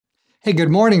Hey, good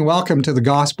morning. Welcome to the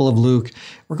Gospel of Luke.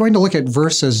 We're going to look at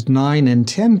verses 9 and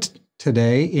 10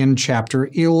 today in chapter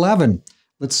 11.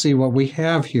 Let's see what we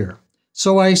have here.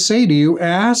 So I say to you,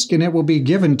 ask and it will be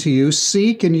given to you,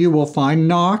 seek and you will find,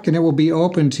 knock and it will be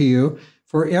opened to you.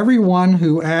 For everyone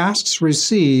who asks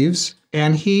receives,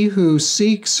 and he who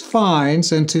seeks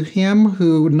finds, and to him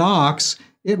who knocks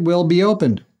it will be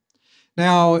opened.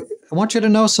 Now, I want you to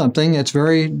know something. It's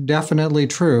very definitely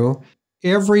true.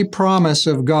 Every promise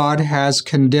of God has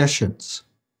conditions.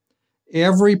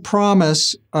 Every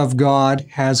promise of God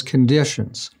has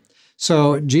conditions.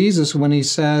 So Jesus, when he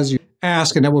says,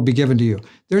 ask and it will be given to you,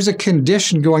 there's a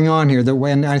condition going on here that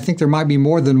when I think there might be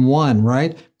more than one,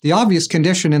 right? The obvious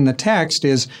condition in the text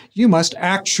is you must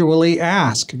actually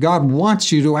ask. God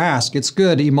wants you to ask. It's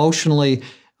good emotionally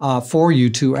for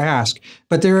you to ask.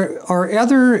 But there are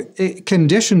other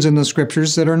conditions in the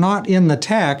scriptures that are not in the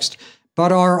text,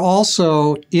 but are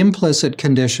also implicit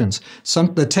conditions.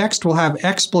 The text will have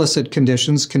explicit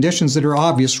conditions, conditions that are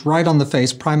obvious, right on the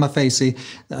face, prima facie.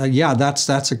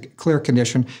 That's a clear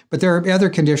condition. But there are other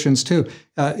conditions too.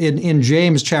 In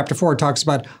James chapter 4, it talks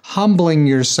about humbling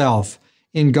yourself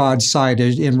in God's sight,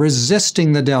 in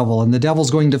resisting the devil, and the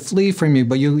devil's going to flee from you,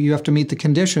 but you have to meet the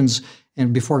conditions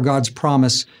and before God's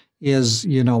promise is,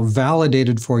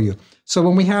 validated for you. So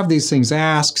when we have these things,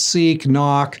 ask, seek,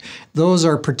 knock, those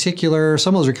are particular,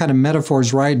 some of those are kind of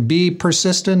metaphors, right? Be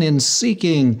persistent in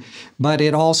seeking, but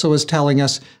it also is telling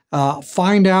us,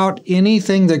 find out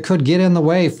anything that could get in the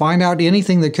way, find out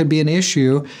anything that could be an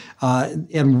issue,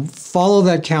 and follow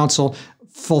that counsel,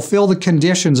 fulfill the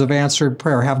conditions of answered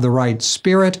prayer, have the right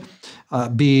spirit,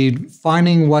 be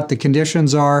finding what the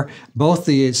conditions are, both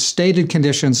the stated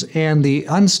conditions and the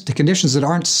conditions that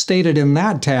aren't stated in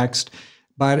that text.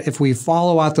 But if we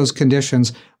follow out those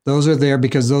conditions, those are there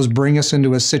because those bring us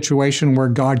into a situation where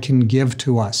God can give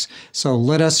to us. So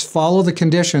let us follow the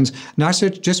conditions, not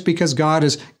just because God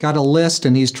has got a list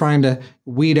and he's trying to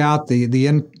weed out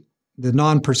the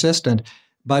non-persistent,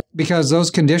 but because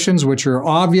those conditions which are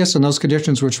obvious and those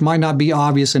conditions which might not be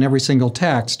obvious in every single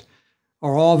text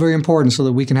are all very important so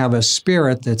that we can have a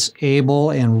spirit that's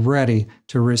able and ready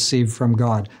to receive from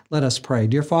God. Let us pray.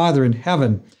 Dear Father in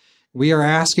heaven, we are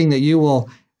asking that you will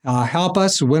help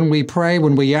us when we pray,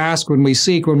 when we ask, when we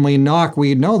seek, when we knock.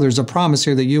 We know there's a promise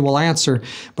here that you will answer,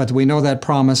 but we know that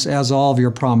promise, as all of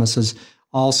your promises,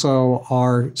 also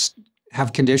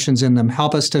have conditions in them.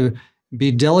 Help us to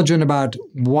be diligent about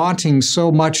wanting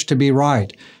so much to be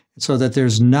right so that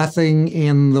there's nothing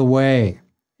in the way,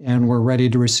 and we're ready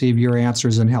to receive your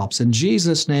answers and helps. In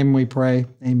Jesus' name we pray,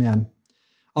 amen.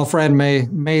 Oh, friend,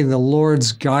 may the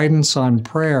Lord's guidance on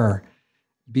prayer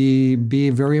be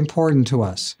very important to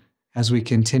us as we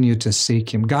continue to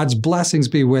seek him. God's blessings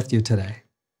be with you today.